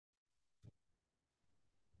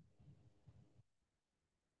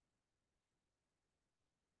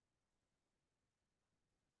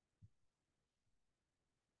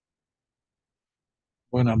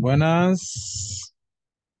Buenas, buenas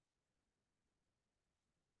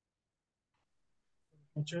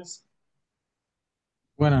noches.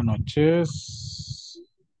 Buenas noches.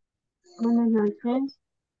 Buenas noches,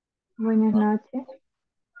 buenas noches,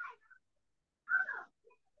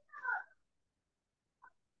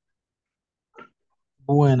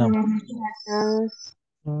 Buenas. buenas noches a todos.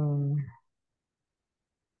 Mm,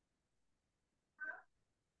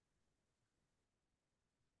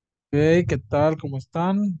 Ok, ¿qué tal? ¿Cómo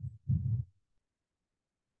están?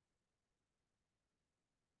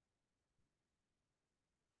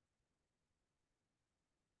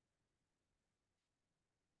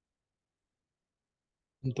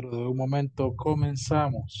 Dentro de un momento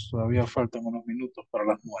comenzamos. Todavía faltan unos minutos para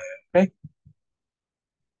las 9, ¿ok?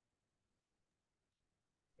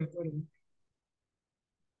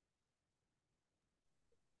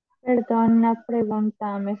 Perdón, una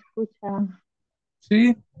pregunta, ¿me escuchan?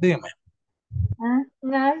 Sí, dígame. Ah,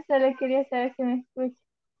 no, solo quería saber si me escuchan.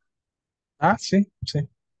 Ah, sí, sí. Ah,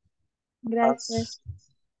 Gracias.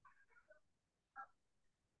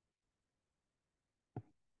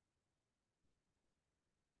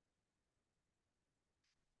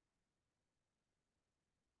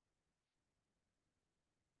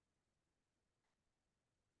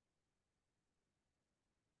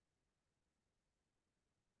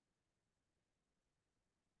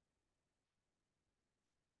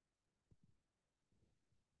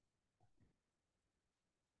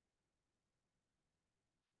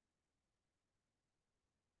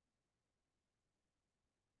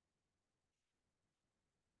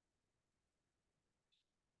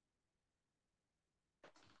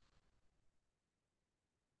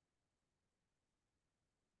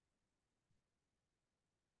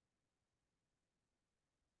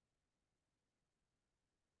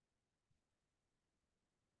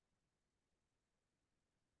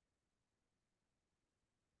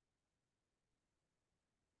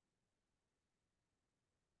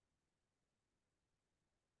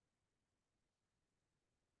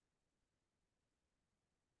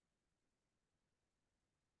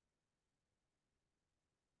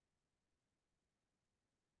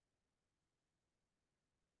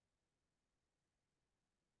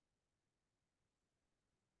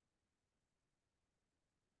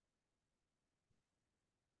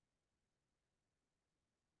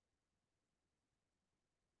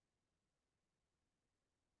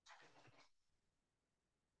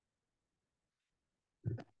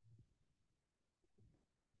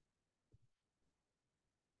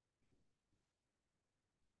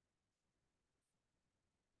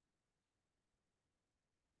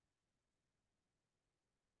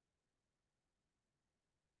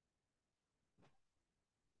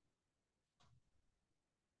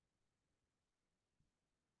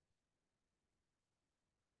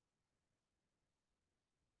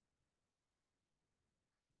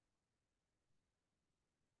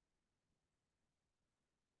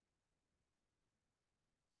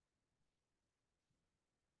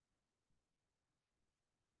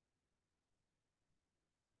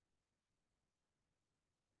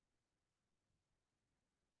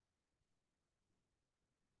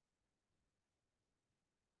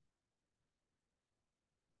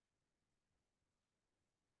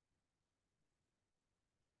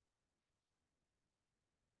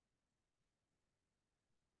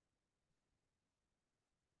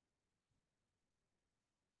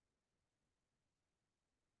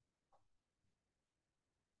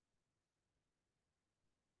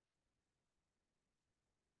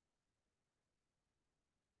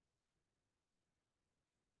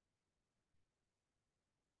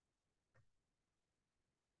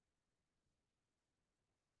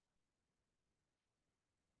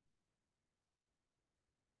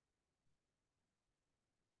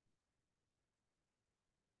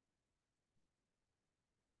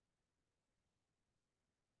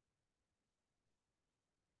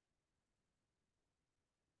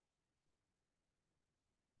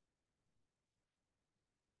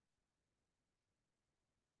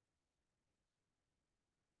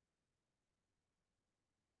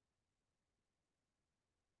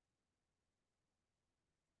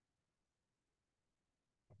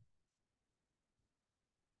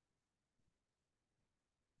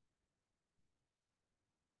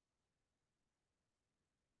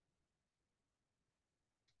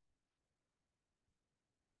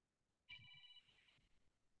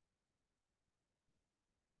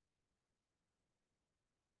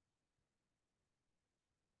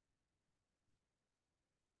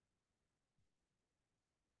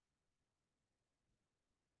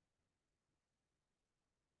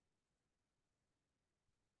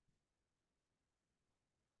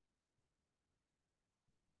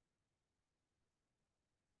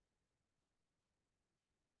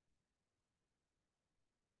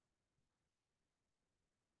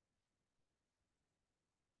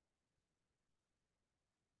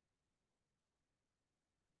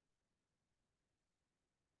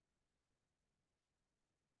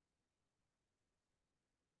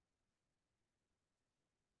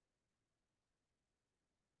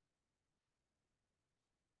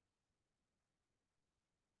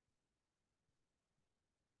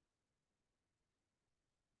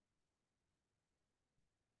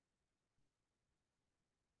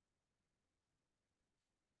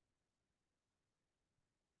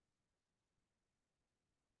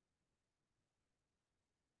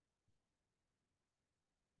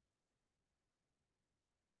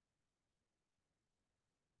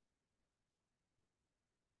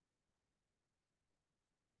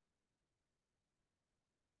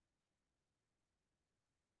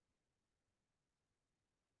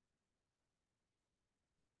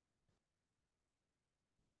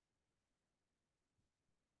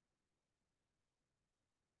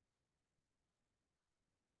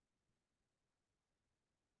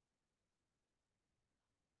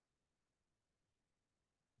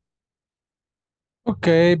 Ok,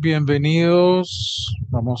 bienvenidos.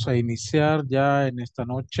 Vamos a iniciar ya en esta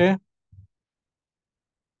noche.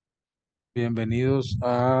 Bienvenidos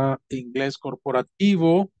a Inglés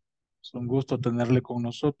Corporativo. Es un gusto tenerle con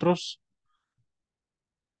nosotros.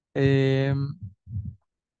 Eh,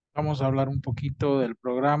 Vamos a hablar un poquito del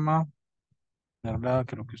programa. La verdad,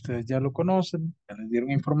 creo que ustedes ya lo conocen, ya les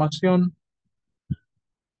dieron información.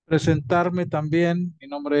 Presentarme también. Mi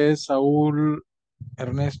nombre es Saúl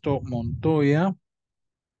Ernesto Montoya.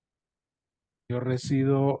 Yo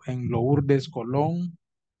resido en Lourdes, Colón.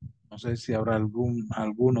 No sé si habrá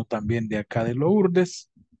alguno también de acá de Lourdes.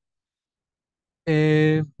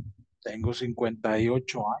 Eh, Tengo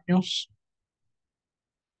 58 años.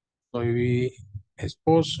 Soy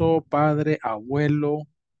esposo, padre, abuelo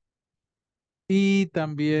y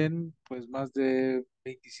también pues más de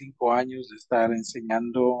 25 años de estar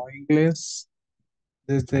enseñando inglés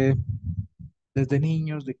desde, desde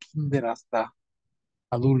niños, de kinder hasta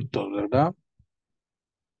adultos, ¿verdad?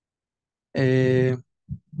 Eh,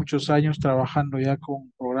 Muchos años trabajando ya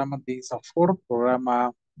con programas de ISSSS,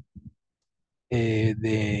 programa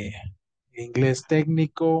de inglés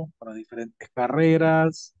técnico para diferentes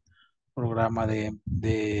carreras, programa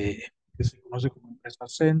que se conoce como Empresa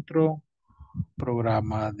Centro,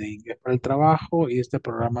 programa de inglés para el trabajo y este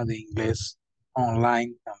programa de inglés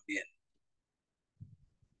online también.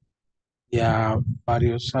 Ya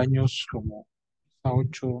varios años, como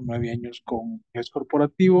 8 o 9 años con inglés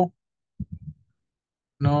corporativo,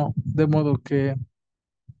 no, de modo que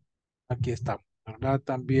aquí estamos, ¿verdad?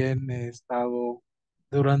 También he estado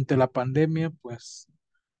durante la pandemia, pues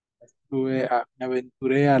me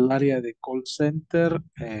aventuré al área de call center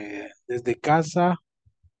desde casa.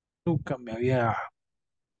 Nunca me había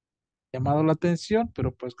llamado la atención,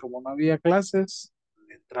 pero pues como no había clases,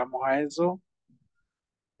 entramos a eso.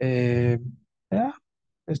 Eh, ya,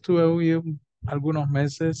 estuve ahí algunos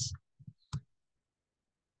meses,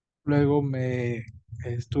 luego me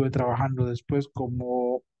estuve trabajando después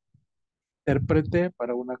como intérprete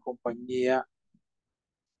para una compañía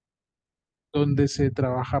donde se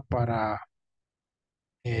trabaja para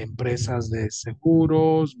empresas de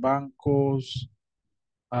seguros, bancos,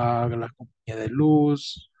 la compañía de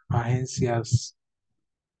luz, agencias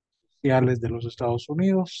sociales de los Estados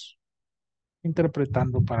Unidos,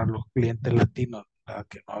 interpretando para los clientes latinos, ¿verdad?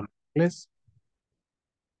 Que no hablan inglés.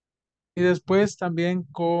 Y después también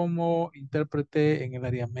como intérprete en el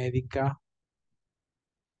área médica.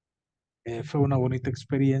 Fue una bonita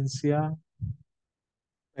experiencia,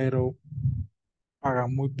 pero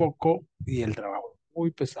pagan muy poco y el trabajo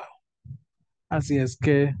muy pesado. Así es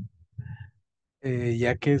que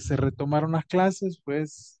ya que se retomaron las clases,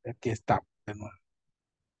 pues aquí estamos de nuevo,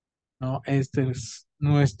 ¿no? Este es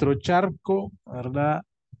nuestro charco, ¿verdad?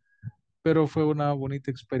 Pero fue una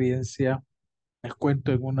bonita experiencia. Les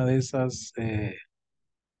cuento en una de esas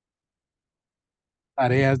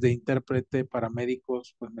tareas de intérprete para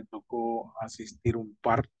médicos, pues me tocó asistir un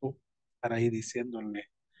parto, estar ahí diciéndole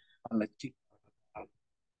a la chica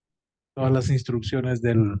todas las instrucciones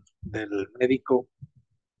del médico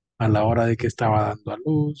a la hora de que estaba dando a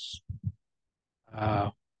luz.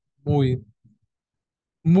 Ah, muy,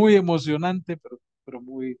 muy emocionante, pero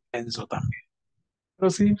muy tenso también. Pero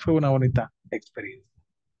sí, fue una bonita experiencia.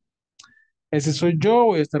 Ese soy yo,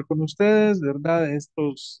 voy a estar con ustedes, de verdad,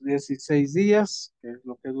 estos 16 días, que es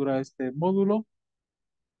lo que dura este módulo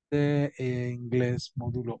de inglés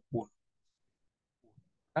módulo 1.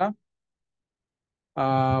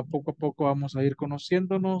 Poco a poco vamos a ir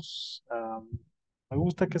conociéndonos. Me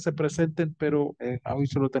gusta que se presenten, pero hoy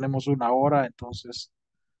solo tenemos una hora, entonces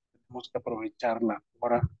tenemos que aprovechar la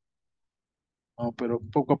hora, ¿no? Pero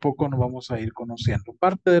poco a poco nos vamos a ir conociendo.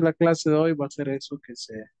 Parte de la clase de hoy va a ser eso, que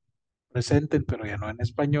se presenten, pero ya no en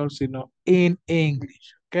español, sino en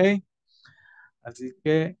English, ¿ok? Así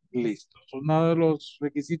que listo. Uno de los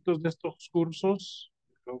requisitos de estos cursos,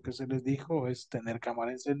 creo que se les dijo, es tener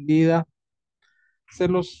cámara encendida. Se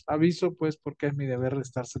los aviso, pues, porque es mi deber de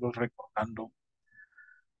estárselos recordando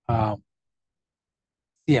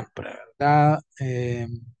siempre, ¿verdad?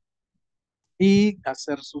 Y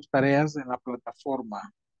hacer sus tareas en la plataforma.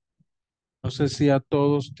 No sé si a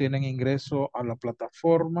todos tienen ingreso a la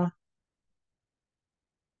plataforma,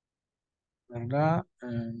 ¿verdad?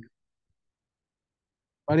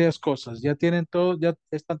 Varias cosas. ¿Ya tienen todo? ¿Ya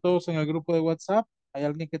están todos en el grupo de WhatsApp? ¿Hay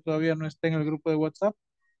alguien que todavía no esté en el grupo de WhatsApp?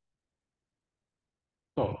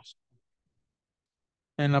 Todos.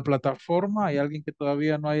 En la plataforma, ¿hay alguien que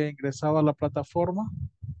todavía no haya ingresado a la plataforma?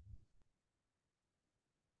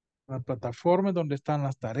 La plataforma es donde están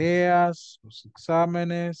las tareas, los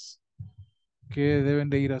exámenes que deben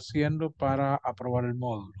de ir haciendo para aprobar el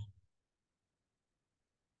módulo.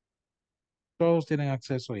 Todos tienen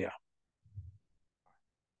acceso ya.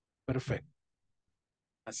 Perfecto.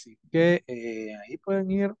 Así que ahí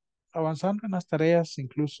pueden ir avanzando en las tareas,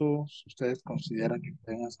 incluso si ustedes consideran que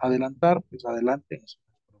pueden adelantar, pues adelanten, eso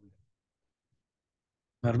no es problema,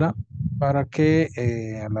 ¿verdad? Para que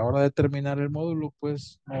a la hora de terminar el módulo,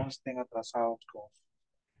 pues no estén atrasados con...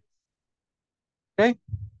 ¿Ok?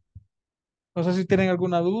 No sé si tienen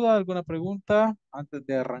alguna duda, alguna pregunta antes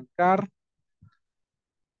de arrancar.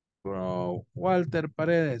 Bro, Walter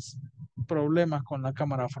Paredes, problemas con la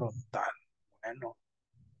cámara frontal. Bueno,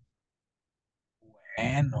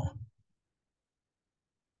 bueno,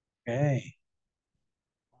 ok.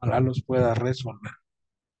 Ojalá los pueda resolver.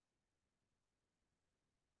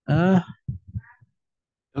 Ah,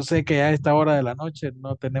 yo sé que a esta hora de la noche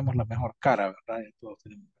no tenemos la mejor cara, ¿verdad? Ya todos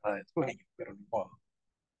tenemos cara de sueño, pero ni modo.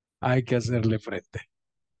 Hay que hacerle frente.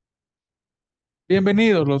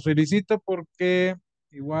 Bienvenidos, los felicito porque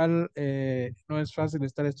igual no es fácil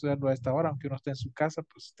estar estudiando a esta hora, aunque uno esté en su casa,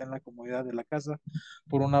 pues está en la comodidad de la casa.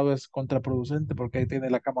 Por un lado es contraproducente porque ahí tiene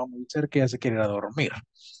la cama muy cerca y ya se quiere ir a dormir.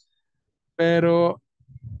 Pero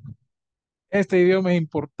este idioma es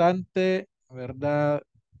importante, ¿verdad?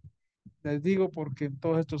 Les digo porque en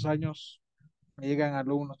todos estos años me llegan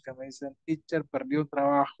alumnos que me dicen, teacher, perdí un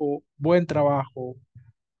trabajo, buen trabajo,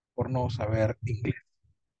 por no saber inglés.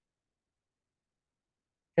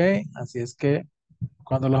 ¿Ok? Así es que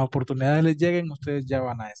cuando las oportunidades les lleguen, ustedes ya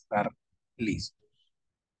van a estar listos.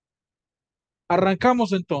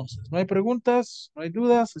 Arrancamos entonces. No hay preguntas, no hay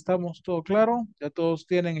dudas, estamos todo claro. Ya todos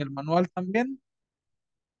tienen el manual también.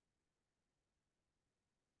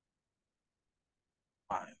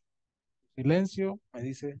 Ah, silencio me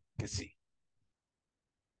dice que sí.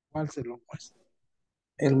 ¿Cuál se lo muestra?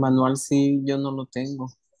 El manual sí, yo no lo tengo.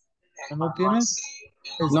 ¿No lo tienes?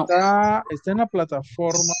 No, Está en la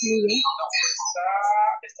plataforma.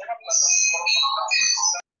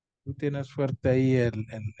 Tú tienes fuerte ahí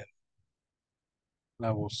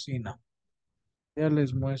la bocina. Ya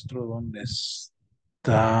les muestro dónde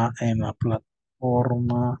está en la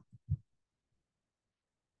plataforma.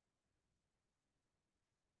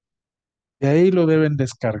 De ahí lo deben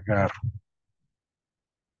descargar.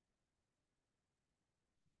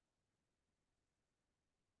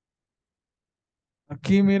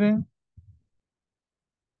 Aquí miren,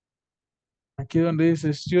 aquí donde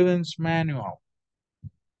dice Students Manual.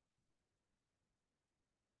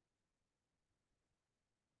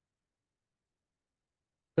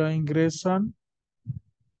 Ya ingresan.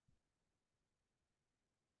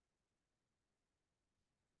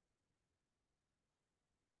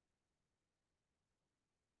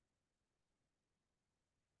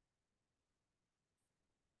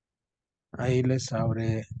 Ahí les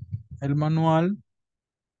abre el manual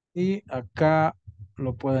y acá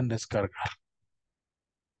lo pueden descargar.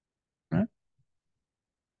 ¿Eh?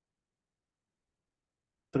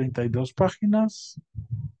 32 páginas.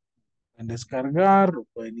 Pueden descargar, lo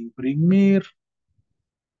pueden imprimir,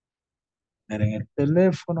 tener en el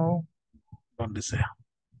teléfono, donde sea.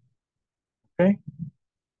 ¿Ok?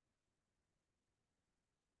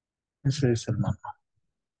 Ese es el manual.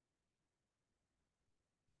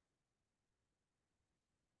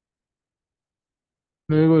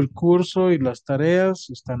 Luego el curso y las tareas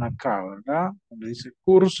están acá, ¿verdad? Donde dice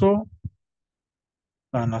curso,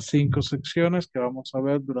 están las 5 secciones que vamos a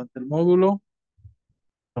ver durante el módulo.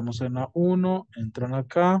 Estamos en la uno, entran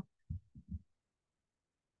acá.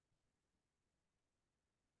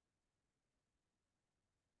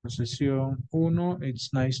 La sesión uno,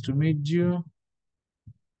 it's nice to meet you.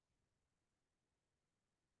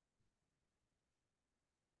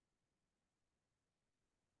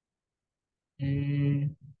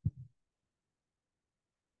 Y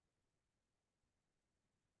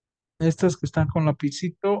estas que están con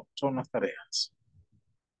lapicito son las tareas,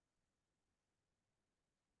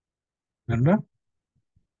 ¿verdad?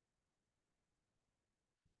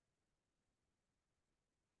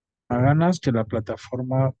 A ganas que la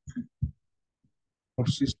plataforma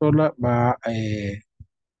por sí sola va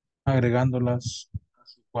agregándolas a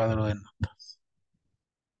su cuadro de notas.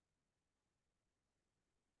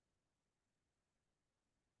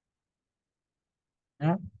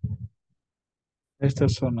 ¿Ya?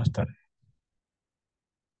 Estas son las tareas.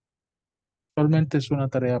 Actualmente es una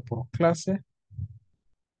tarea por clase,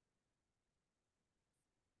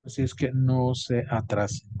 así es que no se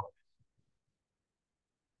atrasen.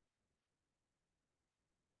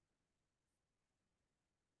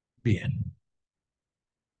 Bien.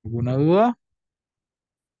 ¿Alguna duda?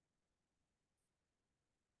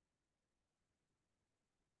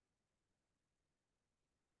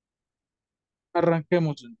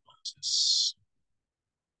 Arranquemos entonces.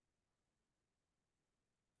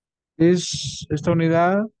 Esta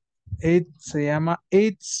unidad se llama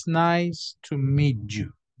It's nice to meet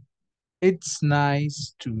you. It's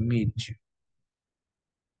nice to meet you.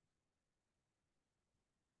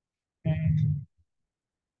 Okay.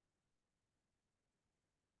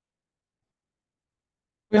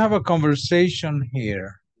 We have a conversation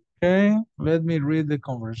here. Okay, let me read the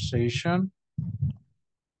conversation.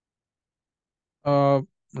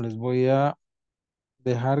 Les voy a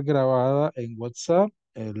dejar grabada en WhatsApp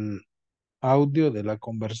el audio de la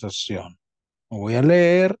conversación. Lo voy a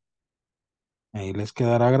leer, ahí les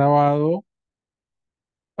quedará grabado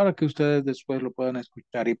para que ustedes después lo puedan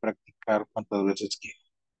escuchar y practicar cuantas veces quieran.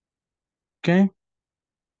 ¿Ok?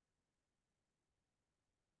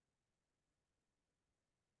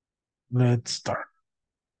 Let's start.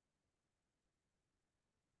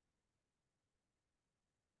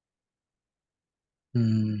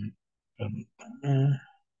 Permítame.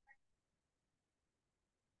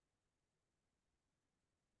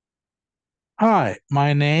 Hi,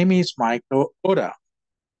 my name is Michael Ora.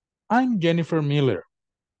 I'm Jennifer Miller.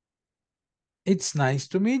 It's nice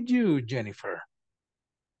to meet you, Jennifer.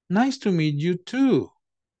 Nice to meet you too.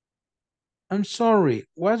 I'm sorry,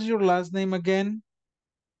 what's your last name again?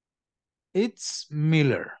 It's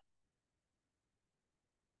Miller.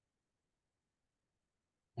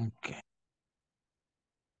 Okay.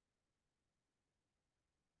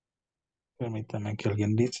 Permítame que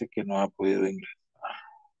alguien dice que no ha podido ingresar.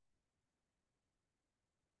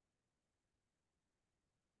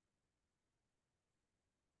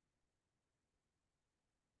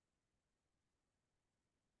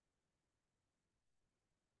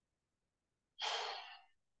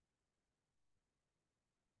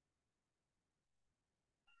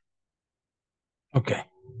 Ok.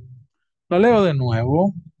 Lo leo de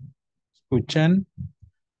nuevo. Escuchen.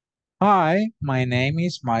 Hi, my name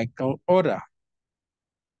is Michael Ora.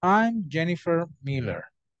 I'm Jennifer Miller.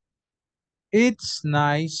 It's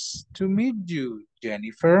nice to meet you,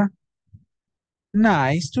 Jennifer.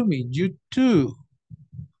 Nice to meet you too.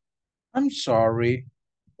 I'm sorry.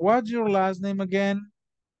 What's your last name again?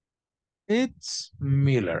 It's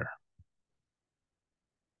Miller.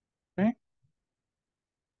 Okay.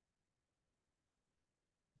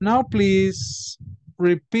 Now please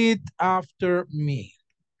repeat after me.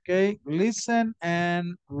 Okay, listen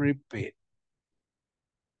and repeat.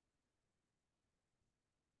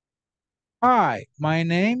 Hi, my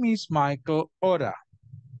name is Michael Ora.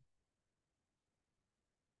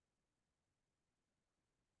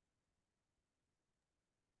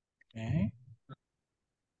 Okay.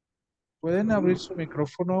 Pueden abrir su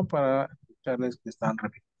micrófono para escucharles que están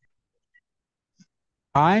repitiendo.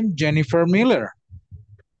 I'm Jennifer Miller.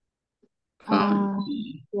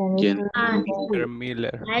 Jennifer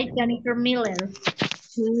Miller. Hi, Jennifer Miller.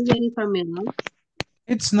 Jennifer Miller.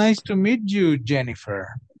 It's nice to meet you, Jennifer.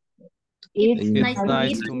 It's Nice to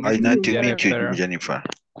nice meet to you, meet Nice to you. meet you, Jennifer.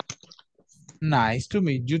 Nice to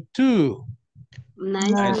meet you too.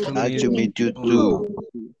 Nice to Nice meet to you. meet you too.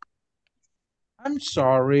 I'm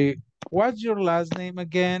sorry. What's your last name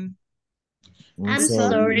again? I'm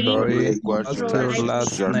sorry. Sorry, What's what's your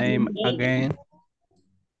last name again?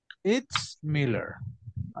 It's Miller.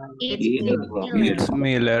 It's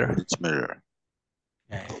Miller. It's Miller.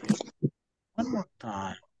 Okay. One more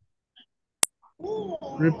time.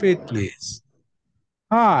 Repeat, please.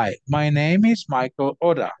 Hi, my name is Michael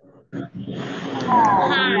Oda.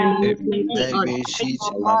 Hi. Name is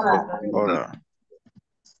Michael Ora.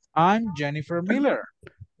 I'm Jennifer Miller.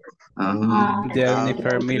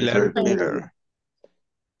 Jennifer Miller. Miller.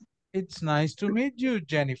 It's nice to meet you,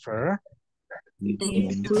 Jennifer.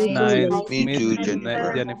 It's nice to Meet meet you, you,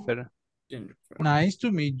 Jennifer. Jennifer. Nice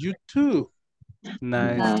to meet you too.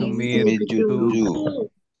 Nice to meet Meet you you. too.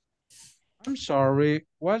 I'm sorry.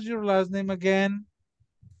 What's your last name again?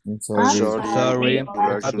 Sorry, what's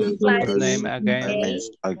Correction. your name I again? mean,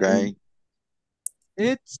 again,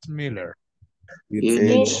 It's Miller.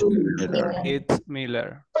 it's Miller. It's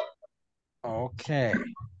Miller. Okay.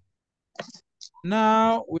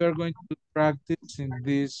 Now we are going to practice in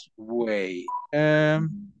this way. I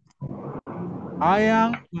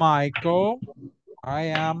am Michael.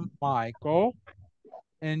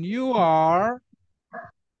 And you are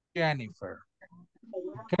Jennifer.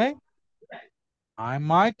 Okay? I'm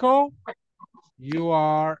Michael. You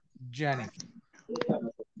are Jennifer.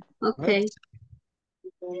 Okay.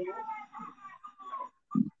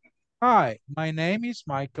 Hi, my name is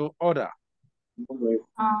Michael Oda.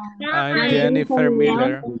 I'm Jennifer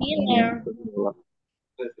Miller.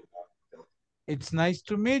 It's nice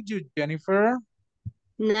to meet you, Jennifer.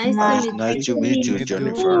 Nice Nice to meet you,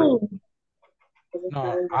 Jennifer.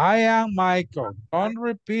 No, I am Michael. Don't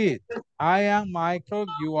repeat. I am Michael.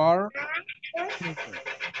 You are Jennifer.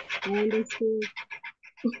 I understood.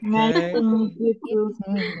 Nice Okay. to meet you too.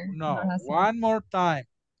 No, one more time.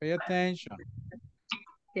 Pay attention.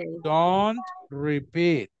 Okay. Don't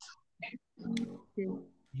repeat. Okay.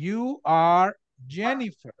 You are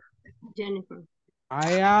Jennifer. Jennifer.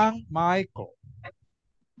 I am Michael.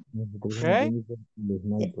 Okay?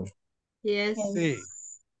 Yes. See,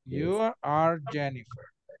 you are Jennifer.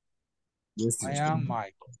 I am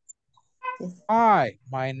Michael. Hi,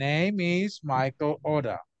 my name is Michael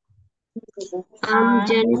Oda. I'm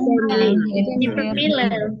Jennifer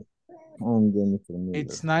Miller. Jennifer Miller.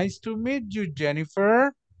 It's nice to meet you,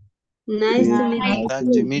 Jennifer. Nice to meet you. Nice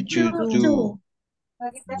to meet you too.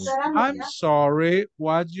 I'm sorry,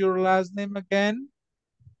 what's your last name again?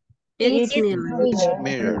 It's Miller. It's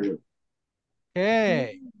Mirror.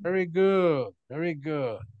 Okay, very good, very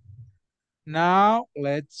good. Now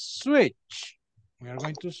let's switch. We are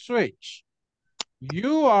going to switch.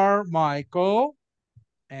 You are Michael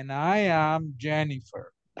and I am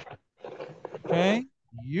Jennifer. Okay,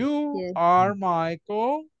 you Yes. are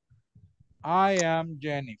Michael, I am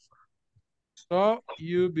Jennifer. So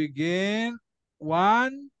you begin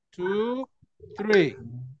 1, 2, 3.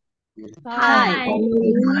 Hi, my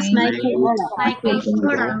name is Michael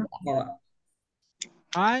Ora.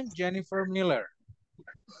 I'm Jennifer Miller.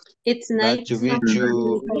 It's Nice nice to meet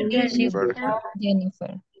you, Jennifer.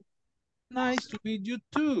 Jennifer. Nice to meet you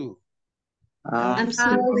too. I'm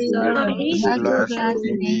sorry. What's your last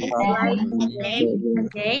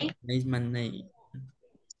name?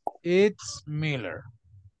 It's Miller.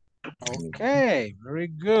 Okay, very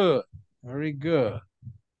good, very good.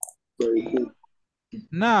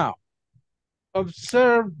 Now,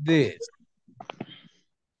 observe this.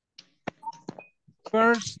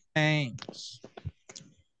 First names.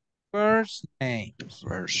 First names.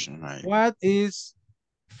 First name. What is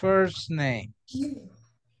first name?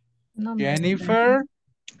 Jennifer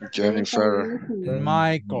Jennifer. and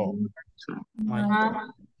Michael.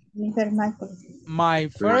 Jennifer Michael. My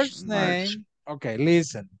first March. name, okay,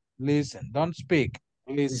 listen, don't speak,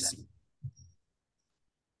 listen.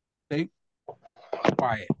 Stay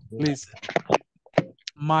quiet, listen.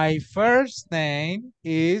 My first name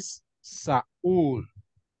is Saul.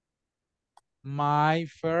 My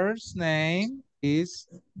first name is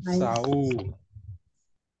Saul.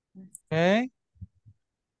 Okay.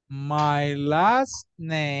 My last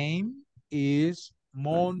name is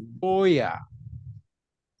Montoya.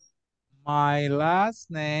 My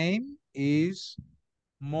last name is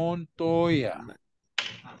Montoya.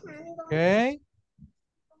 Okay.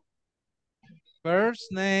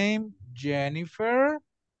 First name Jennifer.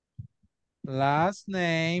 Last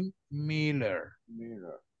name Miller.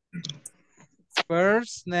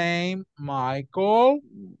 First name Michael.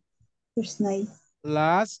 First name.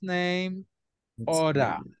 Last name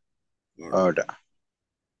Oda. Oda.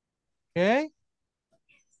 Okay.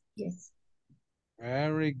 Yes.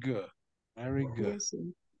 Very good. Very good. Yes.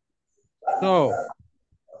 So,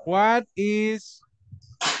 what is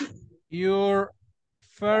your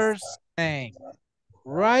first name?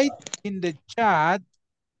 Write in the chat,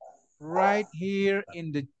 right here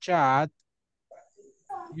in the chat,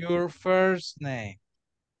 your first name.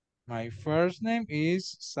 My first name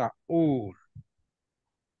is Saul.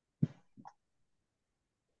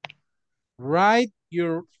 Write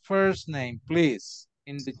your first name, please,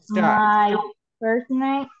 in the chat. My first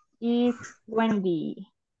name is Wendy.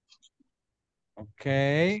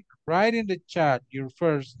 Okay, write in the chat your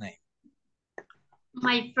first name.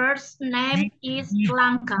 My first name is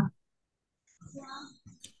Blanca.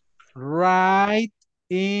 Write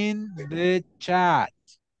in the chat.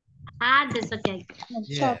 Ah, that's okay.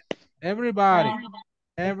 Yeah, everybody,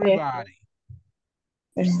 everybody.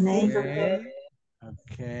 First name. Okay,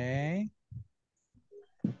 okay.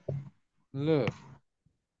 Look,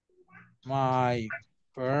 my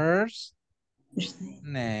first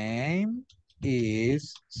name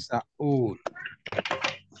is Saul.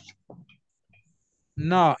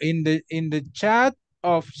 No, in the chat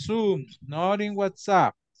of Zoom, not in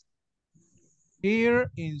WhatsApp. Here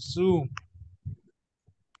in Zoom.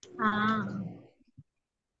 Ah.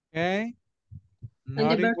 Okay?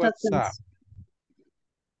 Not in WhatsApp.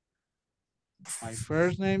 My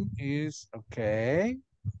first name is okay.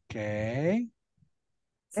 Okay.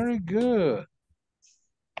 Very good.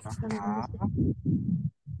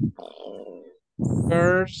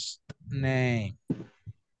 First name.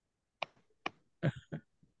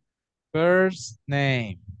 First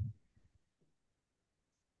name.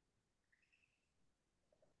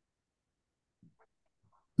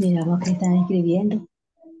 Mira lo que están escribiendo.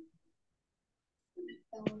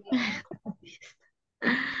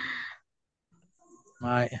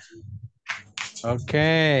 My,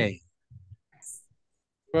 okay.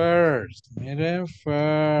 First, miren,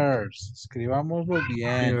 first. Escribámoslo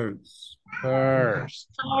bien. First.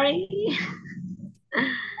 Sorry.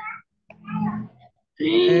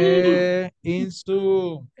 In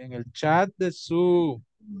Zoom, en el chat de Zoom.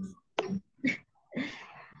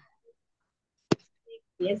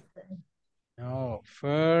 Yes. No,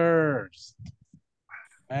 first.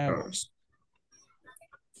 First.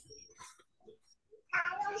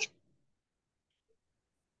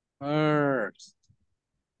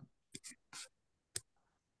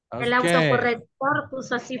 El Okay. autocorrector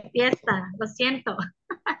puso así fiesta, lo siento.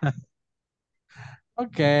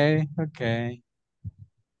 Okay, okay.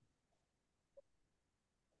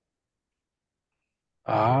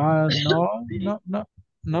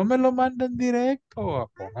 No me lo manden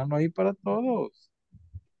directo. Pónganlo ahí para todos.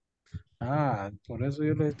 Por eso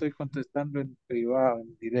yo les estoy contestando en privado,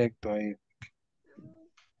 en directo ahí.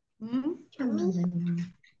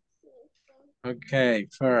 Okay,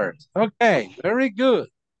 first. Okay, very good.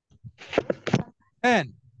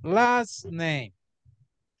 And last name.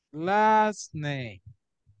 Last name.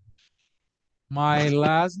 My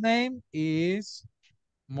last name is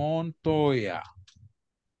Montoya.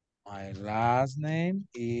 My last name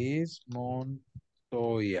is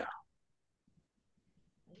Montoya.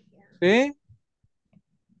 ¿Sí?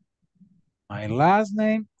 My last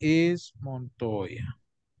name is Montoya.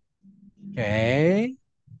 Okay.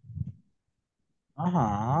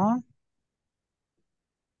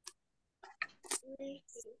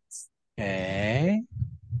 Okay.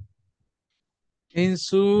 In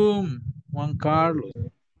Zoom, Juan Carlos.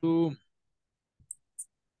 Zoom.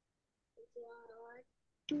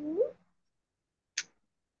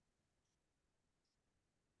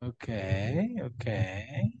 Okay,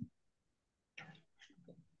 okay.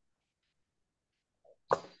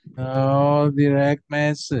 No direct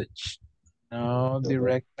message. No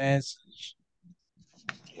direct message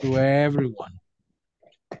to everyone.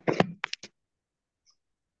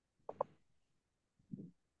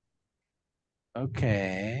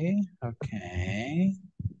 Okay, okay.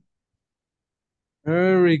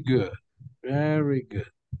 Very good, very good.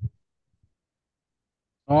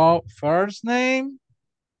 Oh, first name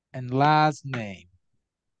and last name.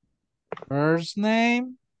 First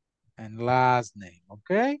name and last name,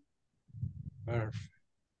 okay? Perfect.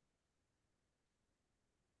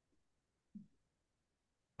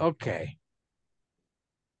 Okay.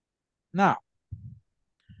 Now,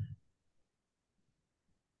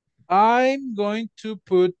 I'm going to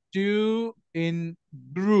put you in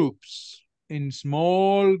groups, in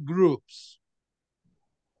small groups.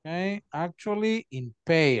 Okay, actually in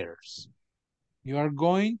pairs. You are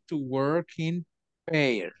going to work in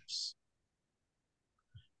pairs.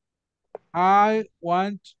 I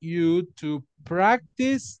want you to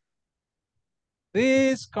practice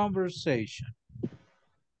this conversation.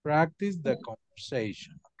 Practice the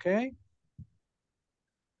conversation, okay?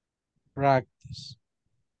 Practice.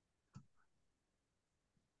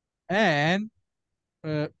 And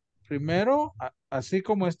primero, así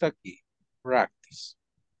como está aquí, practice.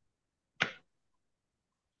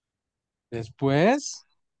 Después,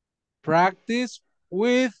 practice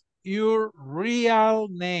with your real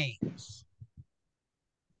names.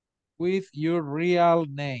 With your real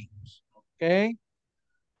names, okay?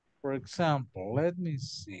 For example, let me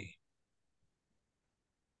see.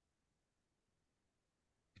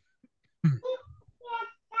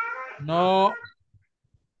 No,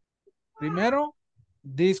 primero,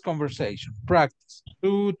 this conversation, practice.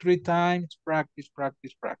 2, 3 times, practice,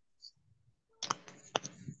 practice, practice.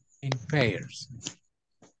 In pairs.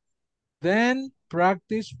 Then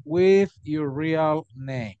practice with your real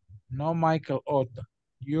name. No Michael Otto,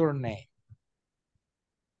 your name.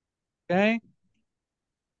 Okay?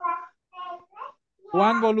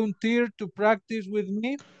 One volunteer to practice with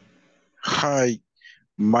me? Hi,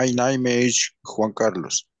 my name is Juan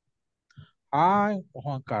Carlos. Hi,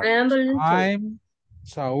 Juan Carlos. I'm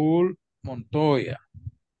Saúl Montoya.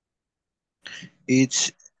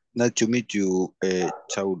 It's nice to meet you,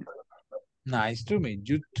 Saul. Nice to meet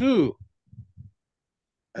you too.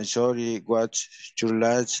 I'm sorry, what's your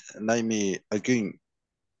last name again?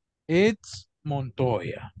 It's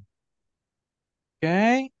Montoya.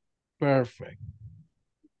 Okay, perfect.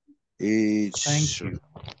 Thank you.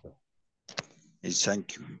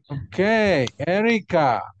 Thank you. Okay,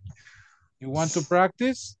 Erica, you want to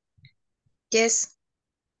practice? Yes.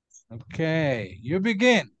 Okay, you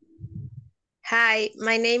begin. Hi,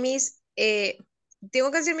 my name is...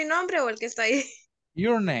 ¿Tengo que decir mi nombre o el que está ahí?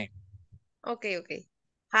 Your name. Okay.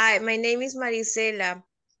 Hi, my name is Marisela.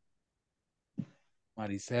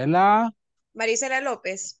 Marisela. Marisela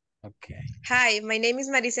López. Okay. Hi, my name is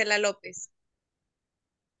Marisela López.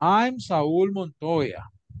 I'm Saúl Montoya.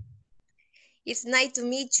 It's nice to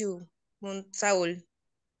meet you, Saúl.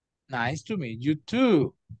 Nice to meet you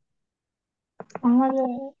too.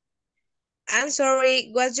 I'm sorry,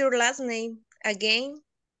 what's your last name again?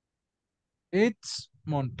 It's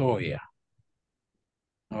Montoya.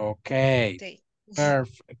 Okay. Okay.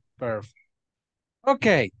 Perfect. Perfect.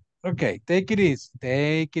 Okay. Okay. Take it easy.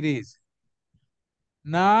 Take it easy.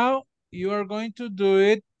 Now you are going to do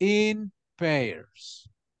it in pairs.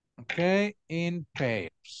 Okay. In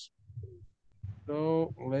pairs.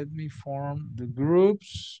 So let me form the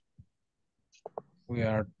groups. We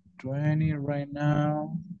are 20 right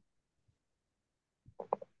now.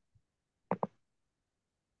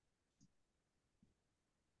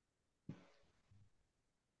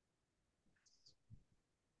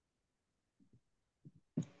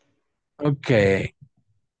 Ok.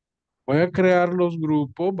 Voy a crear los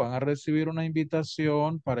grupos. Van a recibir una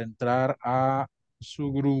invitación para entrar a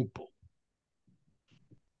su grupo.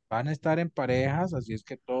 Van a estar en parejas, así es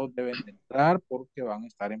que todos deben de entrar porque van a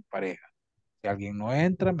estar en pareja. Si alguien no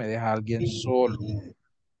entra, me deja alguien solo.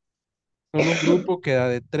 Solo un grupo queda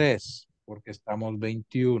de 3 porque estamos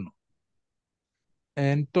 21.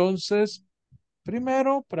 Entonces,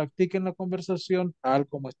 primero practiquen la conversación tal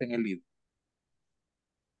como está en el libro.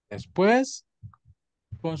 Después,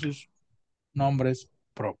 con sus nombres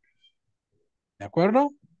propios. ¿De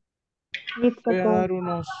acuerdo? Voy a dar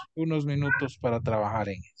unos minutos para trabajar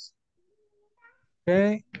en eso.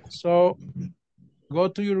 Okay, so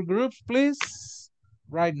go to your groups, please,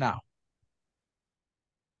 right now.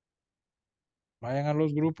 Vayan a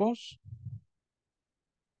los grupos.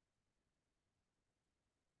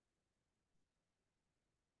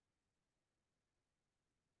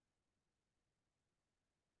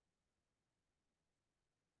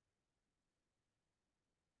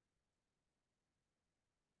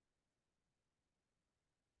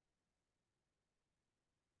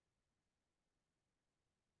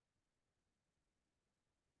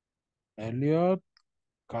 Elliot,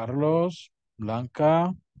 Carlos,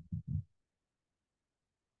 Blanca.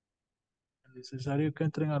 Es necesario que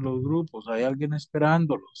entren a los grupos. Hay alguien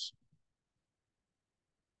esperándolos.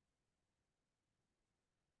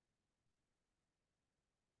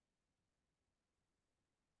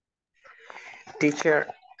 Teacher,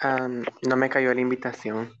 no me cayó la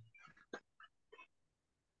invitación.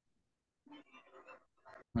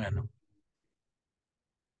 Bueno,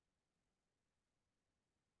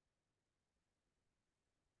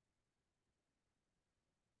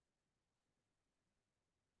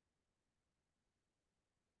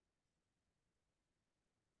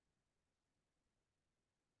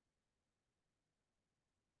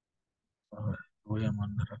 a ver, voy a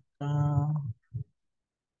mandar acá.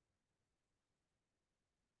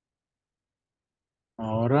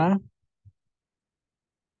 Ahora.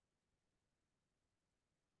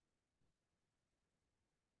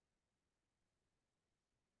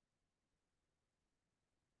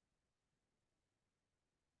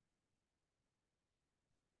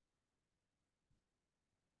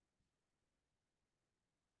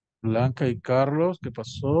 Blanca y Carlos, ¿qué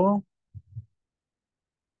pasó?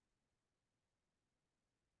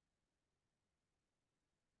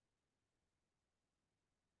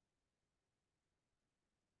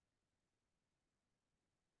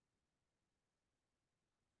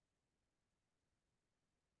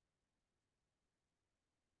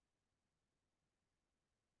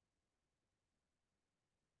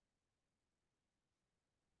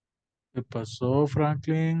 ¿Qué pasó,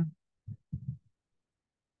 Franklin?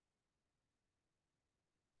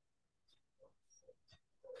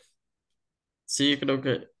 Sí, creo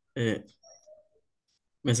que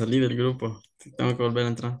me salí del grupo. Tengo que volver a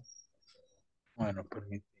entrar. Bueno,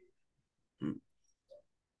 permíteme.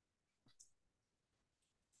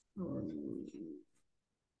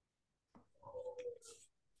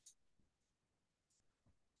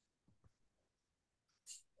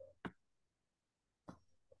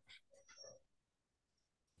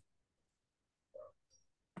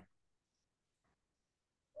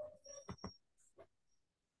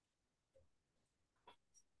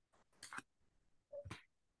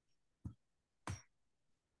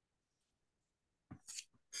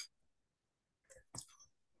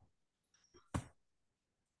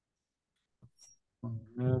 A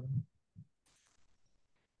ver.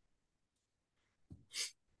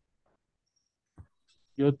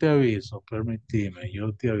 Yo te aviso, permíteme,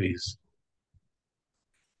 yo te aviso.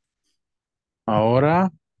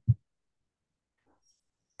 Ahora,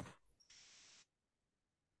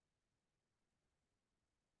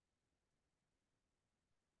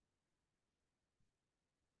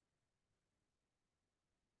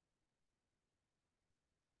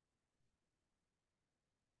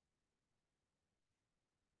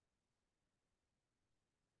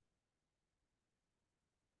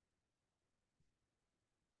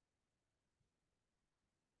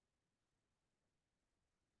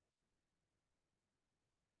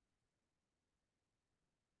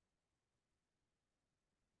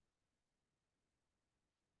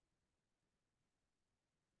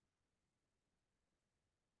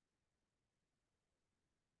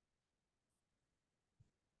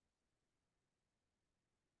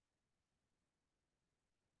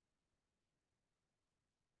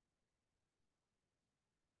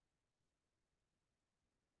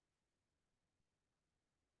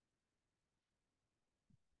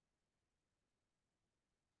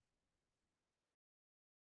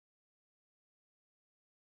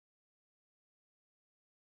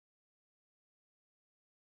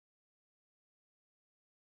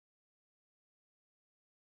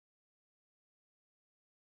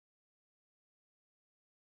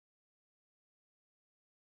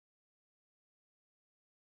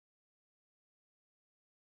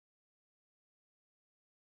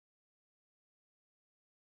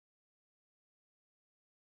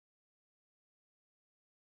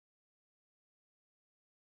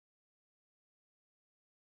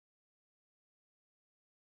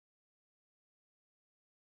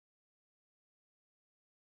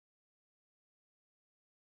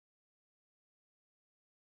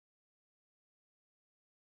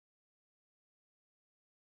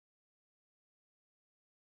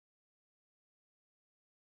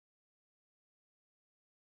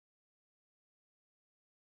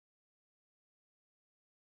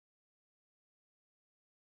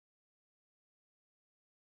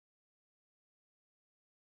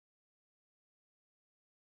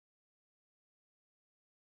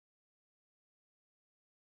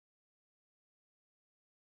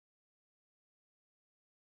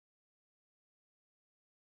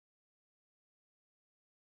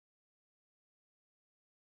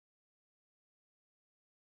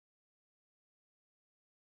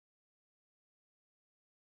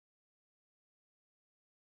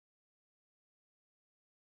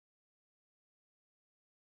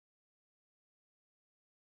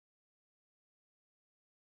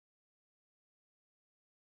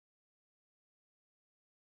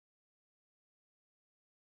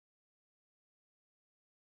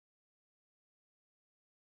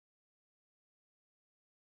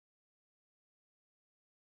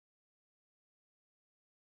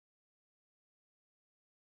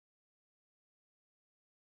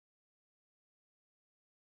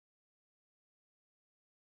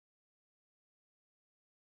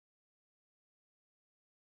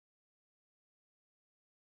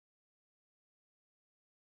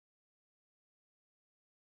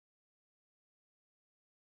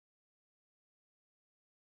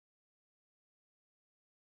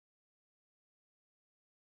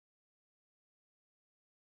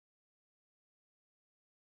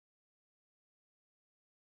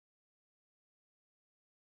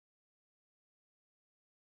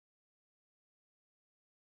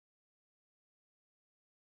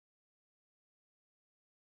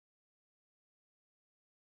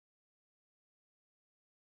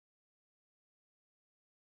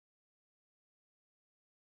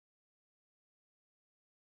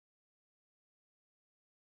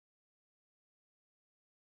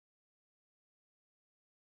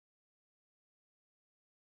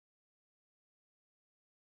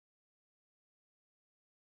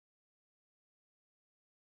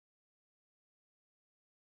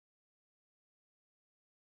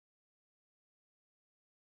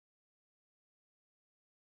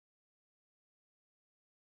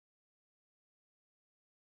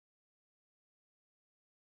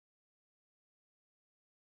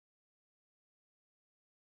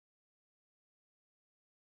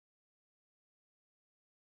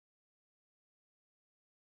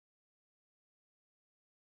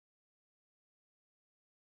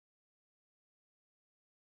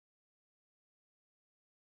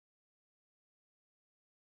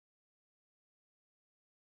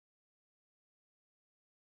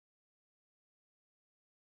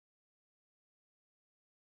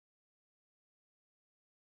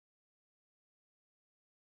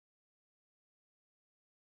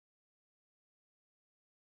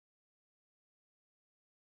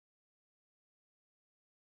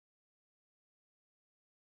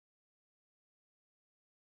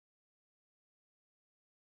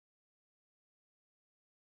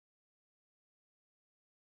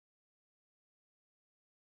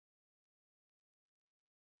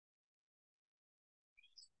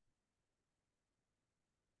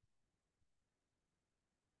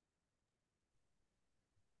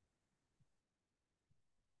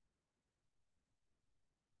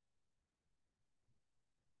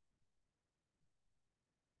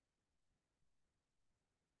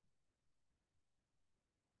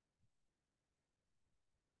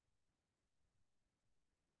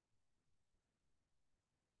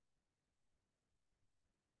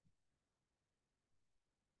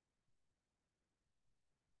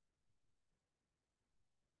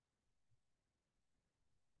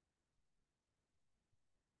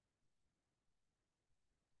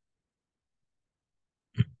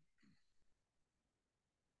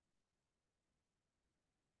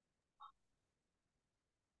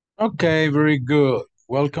 Okay, very good.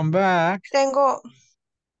 Welcome back. Tengo,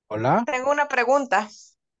 Hola. tengo una pregunta.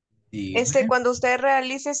 Dime. Cuando usted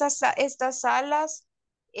realice estas salas,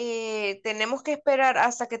 ¿tenemos que esperar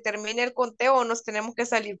hasta que termine el conteo o nos tenemos que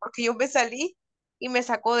salir? Porque yo me salí y me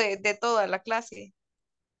sacó de toda la clase.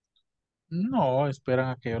 No, esperan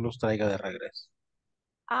a que yo los traiga de regreso.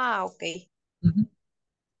 Ah, ok. Ujú.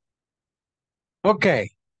 Okay,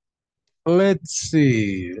 let's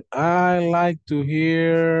see. I like to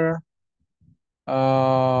hear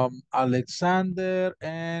Alexander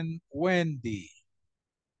and Wendy.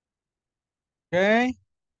 Okay,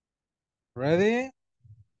 ready?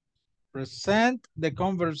 Present the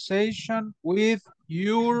conversation with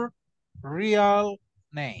your real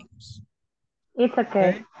names. It's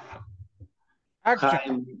okay. Okay,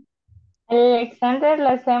 action. Alexander, ¿lo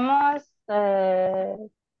hacemos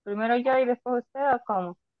primero yo y después usted o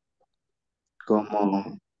cómo?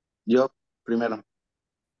 Como yo primero.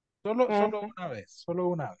 Solo Ok. solo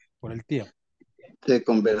una vez, por el tiempo. ¿De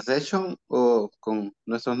conversation o con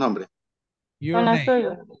nuestros nombres? Your Con lo name,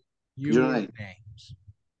 suyo. Your your name. names.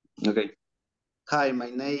 Okay. Hi,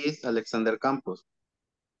 my name is Alexander Campos.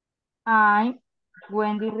 I'm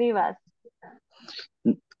Wendy Rivas.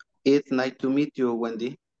 It's nice to meet you,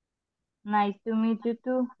 Wendy. Nice to meet you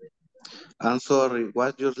too. I'm sorry,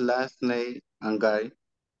 what's your last name and guy?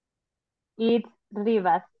 It's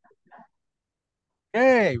Rivas.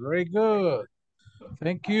 Okay, very good.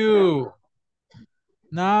 Thank you.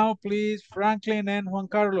 Now, please, Franklin and Juan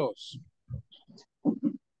Carlos.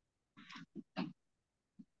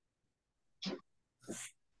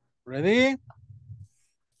 Ready?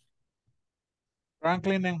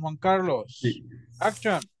 Franklin and Juan Carlos. Sí.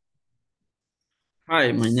 Action.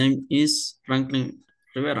 Hi, my name is Franklin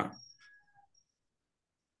Rivera.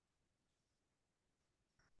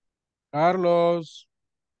 Carlos.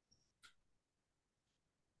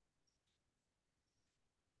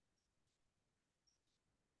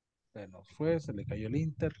 Se nos fue, se le cayó el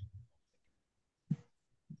Inter.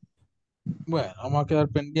 Bueno, vamos a quedar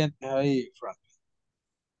pendientes ahí,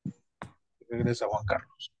 Franklin. Regresa Juan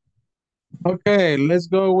Carlos. Okay, let's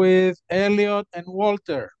go with Elliot and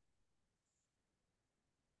Walter.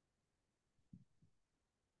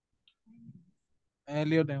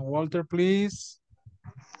 Elliot and Walter, please.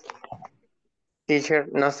 Teacher,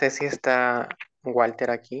 no sé si está Walter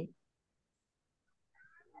aquí.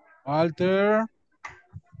 Walter.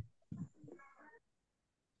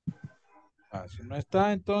 Si no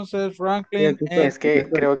está, entonces Sí, Franklin aquí estoy. and... Es que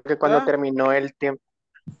creo que cuando ¿Está? terminó el tiempo.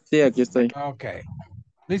 Sí, aquí estoy. Ok.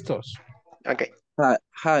 ¿Listos? Ok.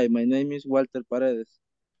 Hi, my name is Walter Paredes.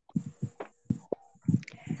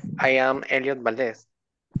 I am Elliot Valdez.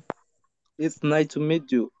 It's nice to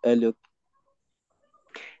meet you, Elliot.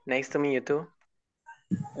 Nice to meet you too.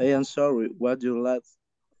 I am sorry, what's your last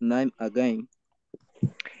name again?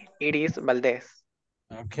 It is Valdez.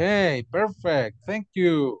 Okay, perfect. Thank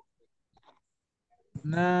you.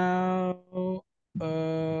 Now,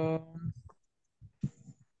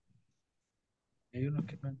 hay unos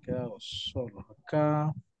que me han quedado solos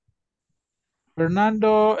acá.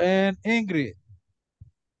 Fernando and Ingrid.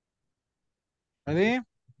 Ready?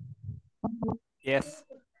 Yes.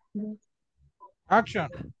 Action.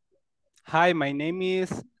 Hi, my name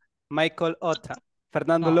is Michael Ota.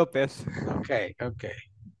 Fernando No. López. Okay, okay.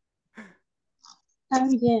 I'm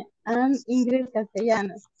Ingrid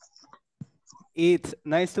Castellanos. It's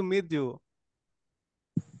nice to meet you,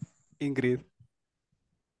 Ingrid.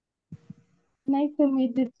 Nice to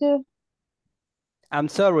meet you too. I'm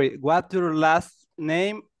sorry, what's your last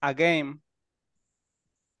name again?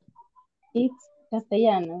 It's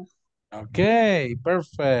Castellanos. Okay,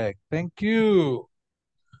 perfect. Thank you.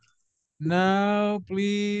 Now,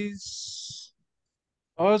 please,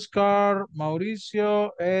 Oscar,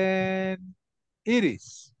 Mauricio, and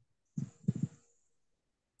Iris.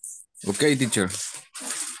 Okay, teacher.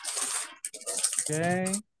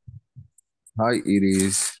 Okay. Hi,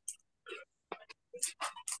 Iris.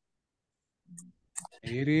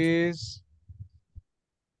 Iris.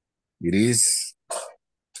 Iris.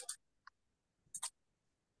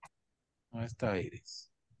 ¿Dónde está Iris?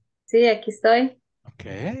 Sí, aquí estoy.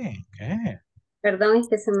 Okay, okay. Perdón, es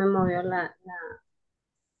que se me movió la...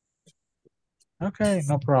 Okay,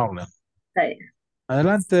 no problem. Ahí.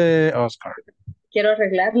 Adelante, Oscar. Quiero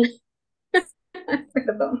arreglarla.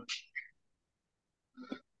 Perdón.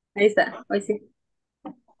 Ahí está, hoy sí.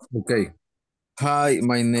 Okay. Hi,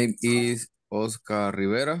 my name is Oscar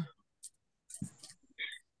Rivera.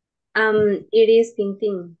 It is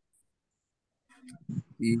Tintin.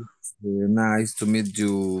 It's nice to meet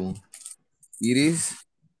you, Iris.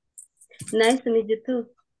 Nice to meet you too.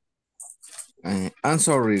 I'm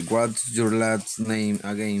sorry, what's your last name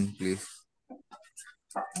again, please?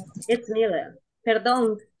 It's Miller.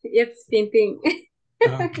 Perdón, it's Tintin.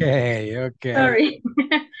 Okay, okay. Sorry.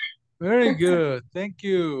 Very good. Thank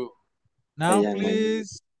you. Now, Ayan,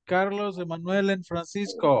 please, Carlos, Emmanuel, and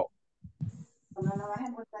Francisco.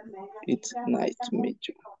 It's nice to meet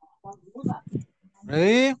you.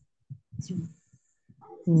 Ready?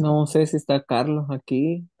 No sé si está Carlos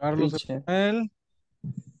aquí. Carlos Teacher. Emmanuel.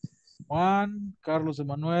 1, Carlos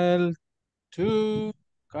Emmanuel. 2,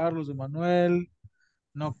 Carlos Emmanuel.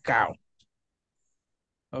 No count.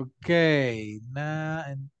 Ok,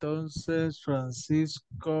 entonces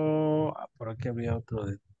Francisco, por aquí había otro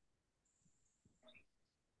de...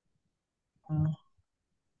 Vamos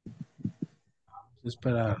a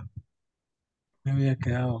esperar. Me había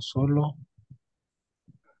quedado solo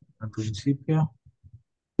al principio.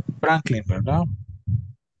 Franklin, ¿verdad?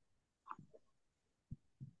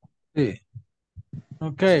 Sí.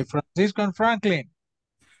 Ok, Francisco and Franklin.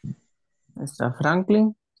 ¿Está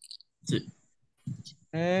Franklin? Sí.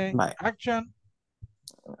 Bye. Action.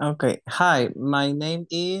 Okay. Hi, my name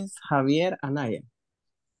is Javier Anaya.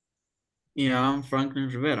 Y I'm Franklin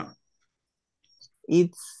Rivera.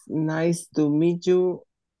 It's nice to meet you.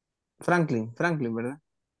 Franklin, ¿verdad?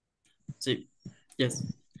 Sí. Yes.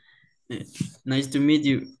 Nice to meet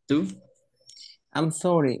you too. I'm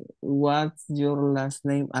sorry, what's your last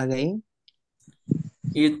name again?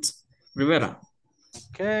 It's Rivera.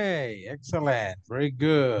 Okay, excellent. Very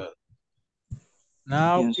good.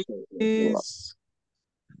 Now, Yes, please,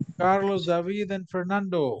 Carlos, David, and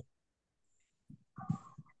Fernando.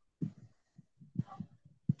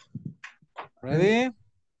 Ready?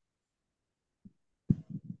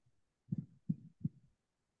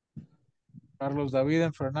 Carlos, David,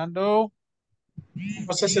 and Fernando.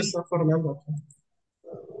 No sé si está Fernando.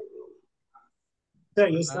 Sí,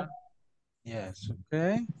 ahí está. Yes,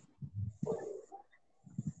 okay.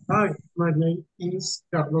 Hi, my name is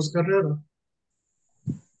Carlos Guerrero.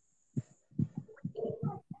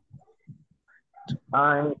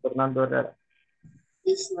 I'm Fernando Herrera.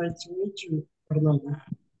 It's nice to meet you, Fernando.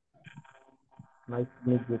 Nice to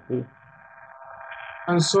meet you too.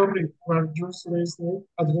 I'm sorry, what your last name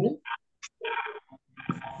again?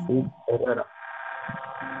 It's Herrera.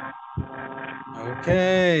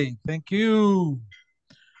 Okay, thank you.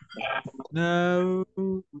 Now,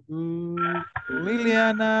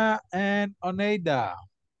 Liliana and Oneida.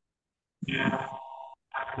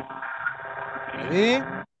 Ready?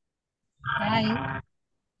 Hi.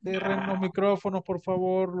 Cierren los micrófonos, por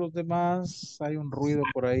favor, los demás. Hay un ruido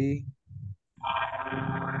por ahí.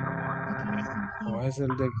 O es el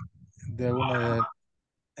de uno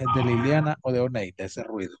de Liliana o de Oneida, ese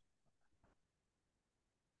ruido.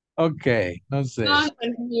 Ok, no sé. No, no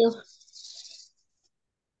es mío.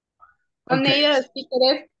 Ok. Oneida, si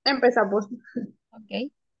querés, empezamos.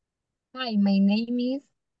 Okay. Hi, my name is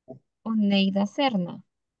Oneida Serna.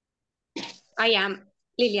 I am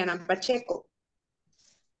Liliana Pacheco.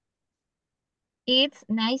 It's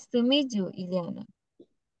nice to meet you, Ileana.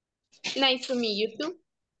 Nice to meet you too.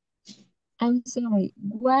 I'm sorry,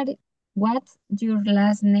 what's your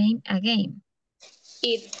last name again?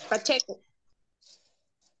 It's Pacheco.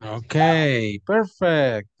 Okay,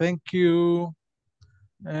 perfect. Thank you.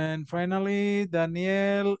 And finally,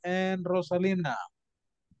 Daniel and Rosalina.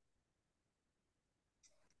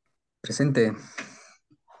 Presente.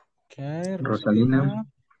 Okay, Rosalina.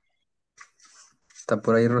 ¿Está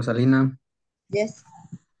por ahí Rosalina? Yes.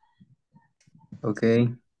 Okay.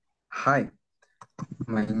 Hi.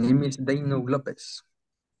 My name is Daino Lopez.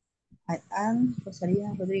 I am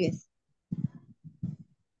Rosalina Rodriguez.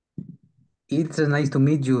 It's nice to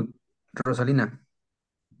meet you, Rosalina.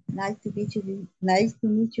 Nice to meet you. Nice to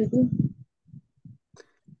meet you too.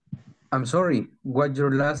 I'm sorry, what's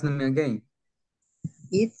your last name again?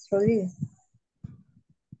 It's Rodriguez.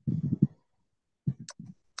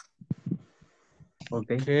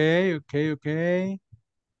 Okay. Okay.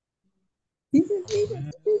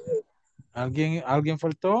 ¿Alguien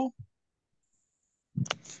faltó?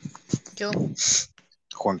 Yo.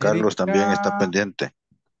 Juan Carlos también está pendiente.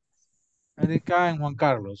 Erika and Juan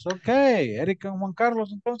Carlos. Ok, Erika and Juan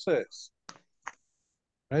Carlos entonces.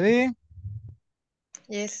 Ready?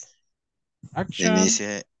 Yes. Action.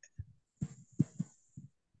 Inicie.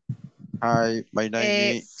 Hi, my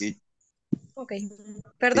name is... Okay.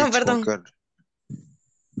 Perdón. Juan Carlos.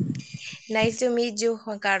 Nice to meet you,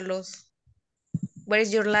 Juan Carlos. What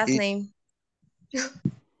is your last name?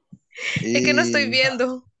 Es que no estoy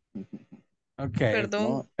viendo. Ok.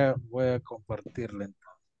 Perdón. Voy a compartirle entonces.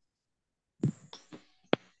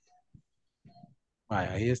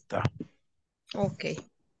 Vaya, ahí está. Ok.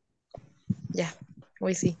 Ya,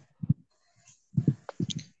 hoy sí.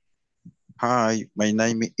 Hi, my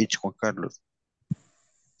name is Juan Carlos.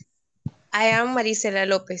 I am Marisela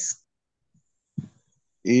López.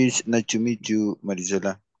 It's nice to meet you,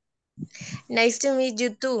 Marisela. Nice to meet you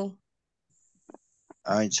too.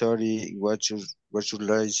 I'm sorry, what's your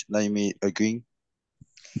last name again?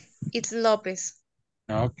 It's López.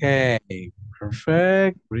 Okay,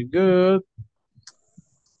 perfect, very good.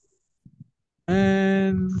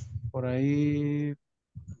 And por ahí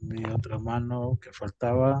mi otra mano que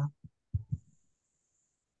faltaba.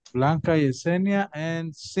 Blanca, Yesenia,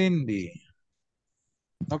 and Cindy.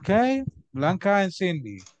 Okay, Blanca and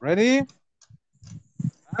Cindy. Ready?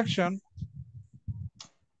 Action.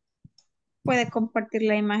 Puede compartir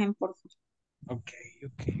la imagen, por favor.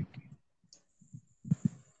 Okay.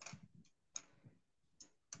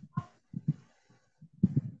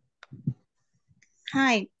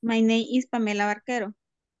 Hi, my name is Pamela Barquero.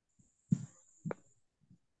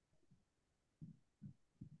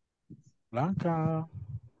 Blanca.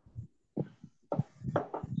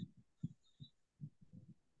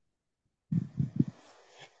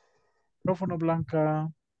 Micrófono, Blanca.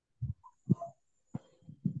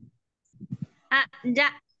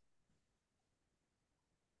 Ya.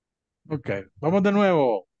 Ok, vamos de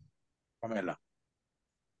nuevo, Pamela.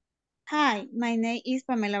 Hi, my name is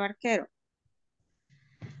Pamela Barquero.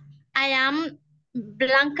 I am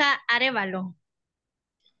Blanca Arevalo.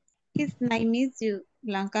 It's nice to meet you,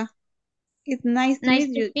 Blanca. It's nice to Nice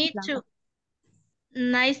meet to you, meet Blanca. you.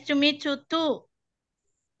 Nice to meet you too.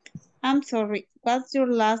 I'm sorry, what's your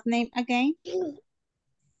last name again?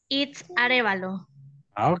 It's Arevalo.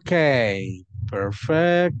 Ok,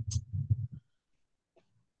 perfect.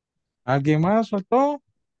 ¿Alguien más faltó?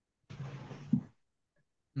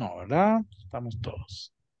 No, ¿verdad? Estamos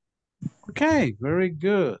todos. Okay, very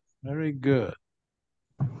good, very good.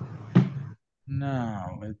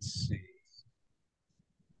 Now, let's see.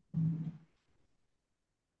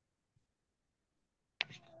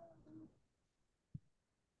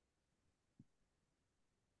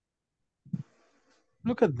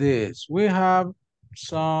 Look at this. We have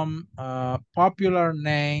some popular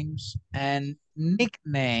names and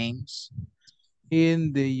nicknames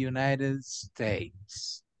in the United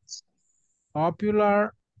States.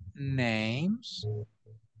 Popular names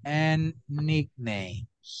and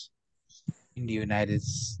nicknames in the United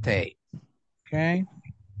States. Okay,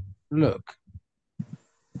 look.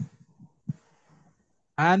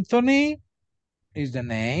 Anthony is the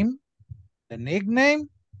name. The nickname,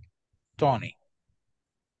 Tony.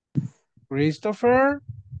 Christopher,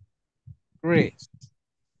 Chris.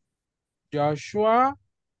 Joshua,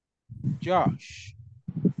 Josh.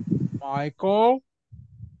 Michael,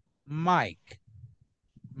 Mike.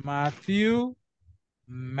 Matthew,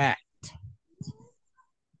 Matt.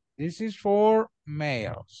 This is for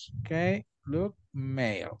males, okay? Look,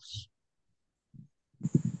 males.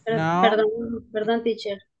 Now, Perdón,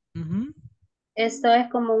 teacher. mhm. Esto es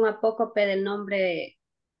como un apócope del nombre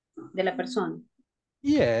de la persona.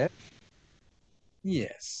 Yes.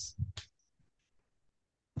 Yes.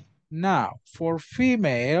 Now, for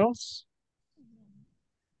females,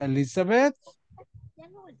 Elizabeth,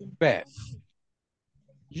 Beth.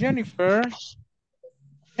 Jennifer,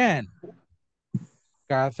 Jen.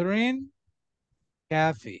 Catherine,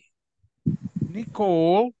 Kathy.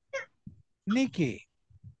 Nicole, Nikki.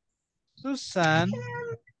 Susan,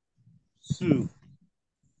 Sue.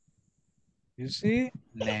 You see,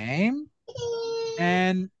 name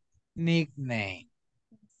and nickname.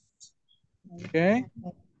 Okay.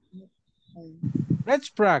 Let's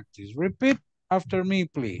practice. Repeat after me,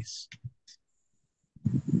 please.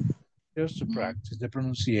 Just to practice the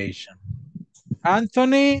pronunciation.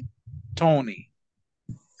 Anthony, Tony.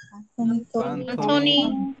 Anthony,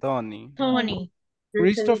 Tony. Tony.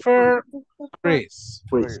 Christopher, Chris.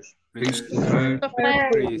 Christopher,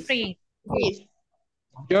 Chris.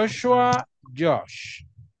 Joshua, Josh.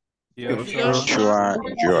 Joshua,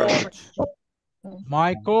 Josh.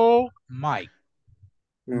 Michael, Mike.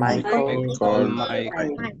 Michael, Mike.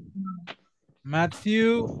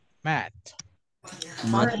 Matthew, Matt.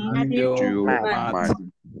 Matthew, Matt.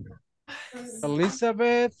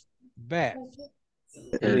 Elizabeth, Beth.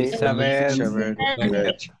 Elizabeth,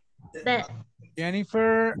 Beth.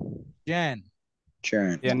 Jennifer, Jen.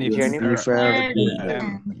 Jennifer,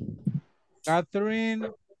 Catherine,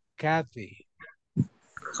 Kathy.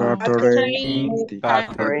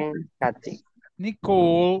 Catherine, Kathy.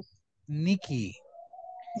 Nicole, Nikki.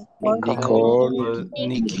 Nicole,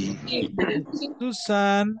 Nikki.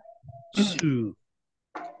 Susan, Sue.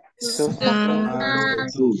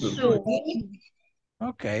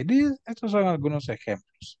 Ok, estos son algunos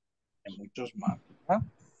ejemplos. Hay muchos más. ¿Verdad?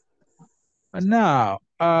 And now,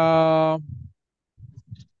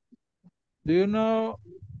 do you know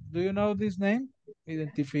this name?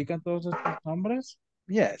 ¿Identifican todos estos nombres?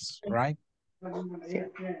 Yes, right?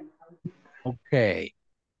 Okay.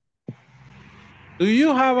 Do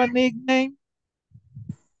you have a nickname?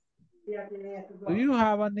 Do you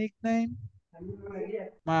have a nickname?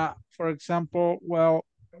 For example, well,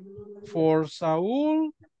 for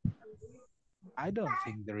Saul, I don't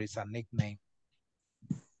think there is a nickname.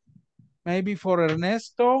 Maybe for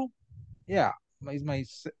Ernesto, yeah, it's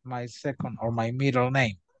my second or my middle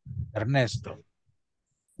name, Ernesto.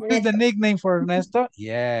 What is the nickname for Ernesto?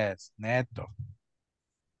 Yes, Neto.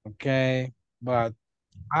 Okay, but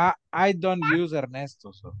I don't use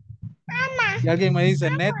Ernesto. So. Si alguien me dice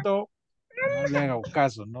Neto, no le haga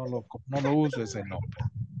caso, no lo uso ese nombre.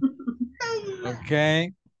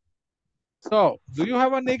 Okay. So, do you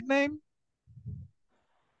have a nickname?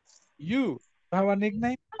 You have a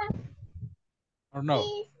nickname? Or no?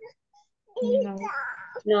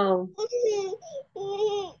 No.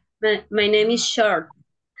 My name is Short.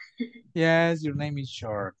 Yes, your name is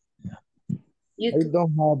Short. I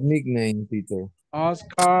don't have nickname, Peter.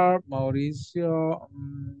 Oscar, Mauricio.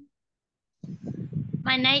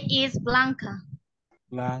 My name is Blanca.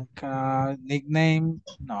 Blanca, nickname?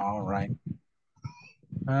 No, right.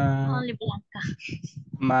 Only Blanca.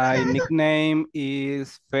 My nickname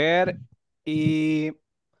is Fer y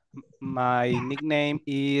my nickname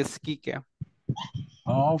is Kike.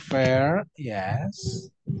 Oh, fair, yes.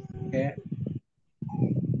 Okay.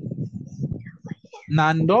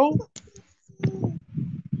 Nando?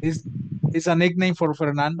 Is a nickname for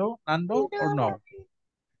Fernando? Nando or no?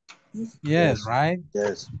 Yes, right?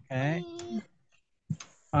 Yes. Okay.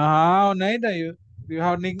 Oneida, do you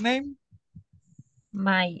have a nickname?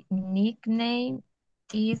 My nickname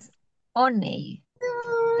is One.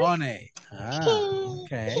 One.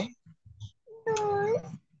 Okay.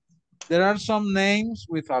 There are some names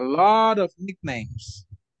with a lot of nicknames.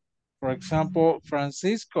 For example,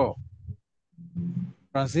 Francisco.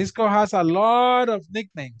 Francisco has a lot of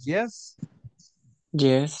nicknames, yes?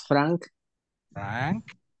 Yes, Frank. Frank.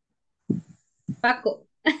 Paco.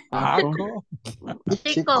 Paco.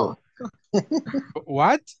 Chico.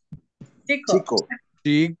 What? Chico.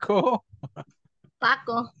 Chico.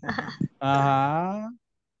 Paco.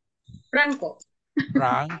 Franco.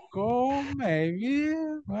 Franco, maybe.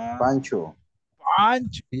 Pancho.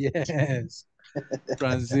 Pancho, yes.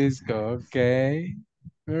 Francisco, okay.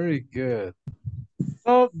 Very good.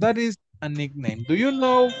 So that is a nickname. Do you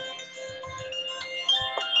know?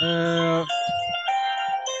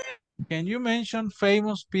 Can you mention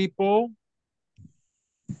famous people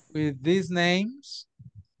with these names?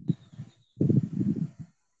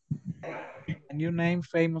 Can you name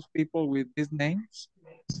famous people with these names?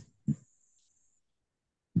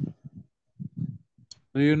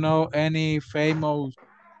 Do you know any famous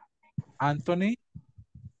Anthony?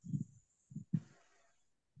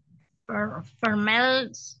 For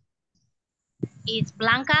males, it's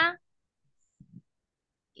Blanca.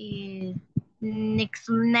 Next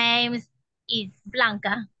name is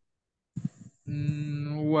Blanca.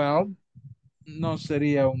 Well, no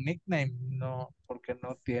sería un nickname, no, porque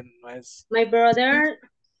no es. My brother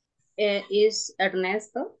is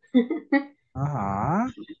Ernesto.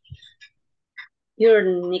 Your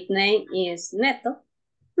nickname is Neto.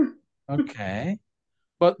 Okay.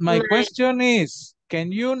 But my question is,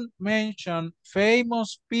 can you mention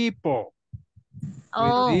famous people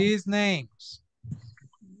with these names?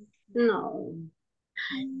 No.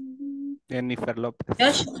 Jennifer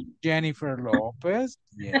Lopez. Jennifer Lopez,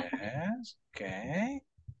 yes, okay.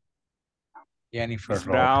 Jennifer Chris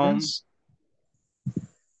Brown. Lopez.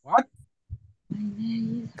 What?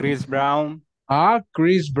 Chris Brown.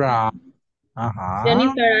 Chris Brown.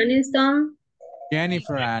 Jennifer Aniston.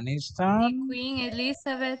 Jennifer Aniston. Queen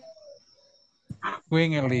Elizabeth.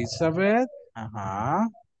 Queen Elizabeth.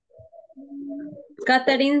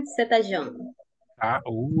 Catherine Zeta-Jones.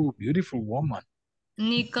 Beautiful woman.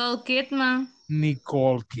 Nicole Kidman.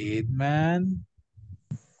 Nicole Kidman.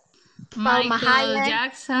 Michael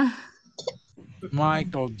Jackson.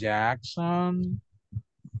 Michael Jackson.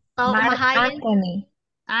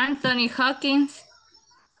 Anthony Hopkins.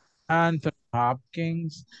 Anthony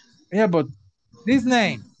Hopkins. Yeah, but this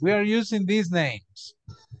name, we are using these names.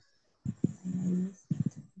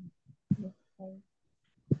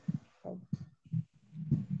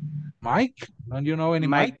 Mike? Don't you know any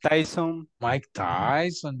Mike? Mike Tyson. Mike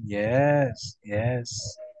Tyson, yes,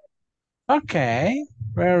 yes. Okay,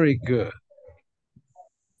 very good.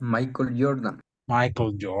 Michael Jordan.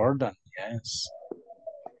 Michael Jordan, yes.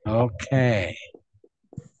 Okay.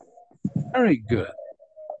 Very good.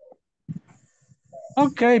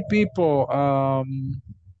 Okay, people.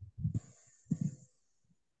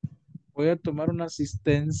 Voy a tomar una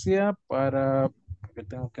asistencia porque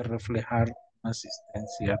tengo que reflejar una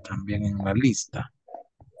asistencia también en la lista.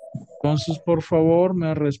 Entonces, por favor,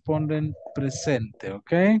 me responden presente,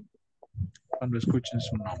 ¿ok? Cuando escuchen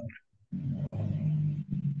su nombre.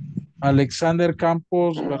 Alexander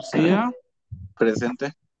Campos García.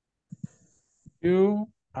 Presente.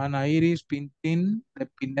 You. Ana Iris Pintín de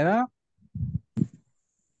Pineda.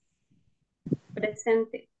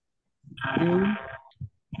 Presente. You.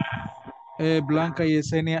 Blanca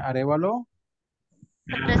Yesenia Arevalo.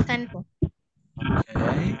 Presente. Ok.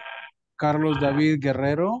 Carlos David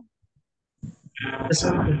Guerrero.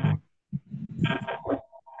 Presente.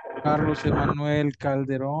 Carlos Emanuel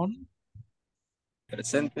Calderón.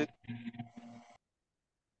 Presente.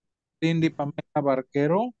 Cindy Pamela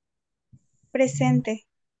Barquero. Presente.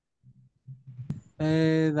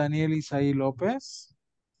 Daniel Isaí López.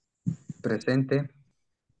 Presente.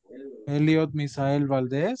 Elliot Misael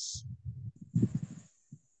Valdés.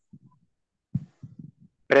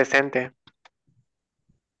 Presente.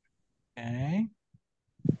 Okay.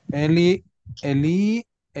 Eli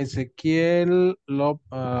Ezequiel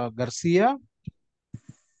García.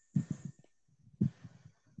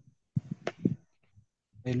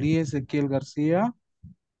 Eli Ezequiel García.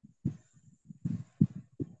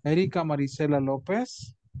 Erika Marisela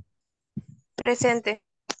López. Presente.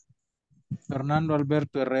 Fernando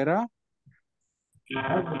Alberto Herrera.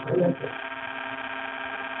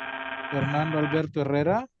 Fernando Alberto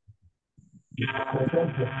Herrera.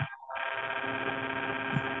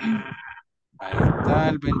 Ahí está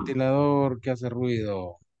el ventilador que hace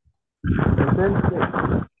ruido.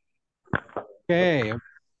 Ok.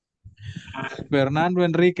 Fernando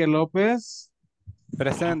Enrique López.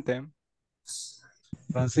 Presente.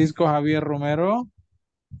 Francisco Javier Romero.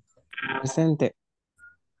 Presente.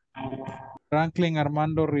 Franklin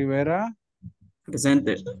Armando Rivera.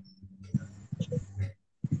 Presente.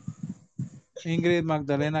 Ingrid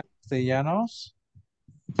Magdalena Castellanos.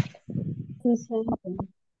 Presente.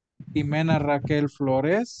 Jimena Raquel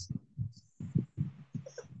Flores.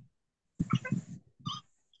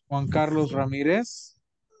 Juan Carlos Ramírez.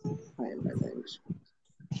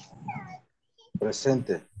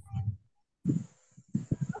 Presente.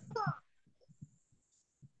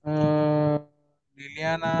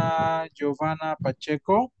 Liliana Giovanna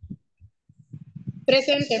Pacheco.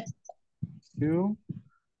 Presente. You.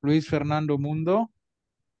 Luis Fernando Mundo.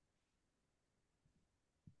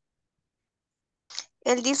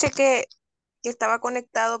 Él dice que estaba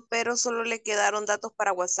conectado, pero solo le quedaron datos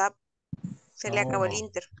para WhatsApp. Se le acabó el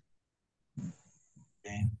Inter.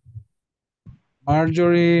 Okay.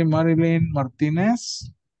 Marjorie Marilyn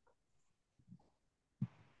Martínez.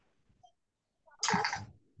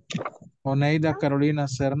 Oneida Carolina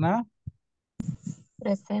Serna.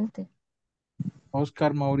 Presente.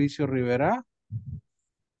 Oscar Mauricio Rivera.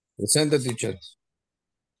 Presente, teacher.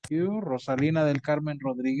 You. Rosalina del Carmen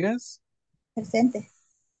Rodríguez. Presente.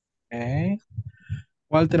 Okay.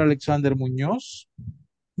 Walter Alexander Muñoz.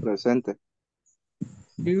 Presente.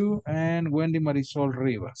 You. And Wendy Marisol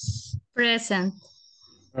Rivas. Present.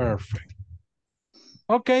 Perfect.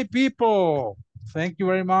 Okay, people. Thank you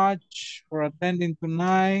very much for attending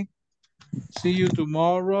tonight. See you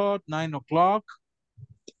tomorrow at 9 o'clock.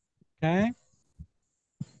 Okay.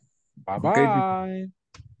 Bye-bye.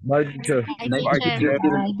 Bye, teacher. Hi, Bye, teacher. teacher.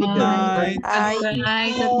 Good night. Ay. Bye. Good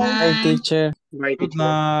Hi, night. teacher. Bye, Good teacher.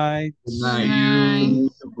 night. Good See night. you.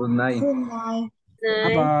 Good night. Good night.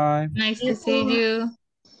 Night. Bye-bye. Nice to see you.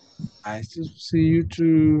 Nice to see you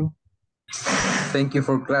too. Thank you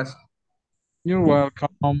for class. You're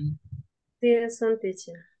welcome. See you soon,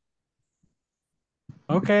 teacher.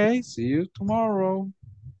 Okay, see you tomorrow.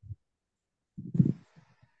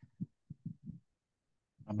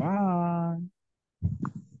 Bye-bye.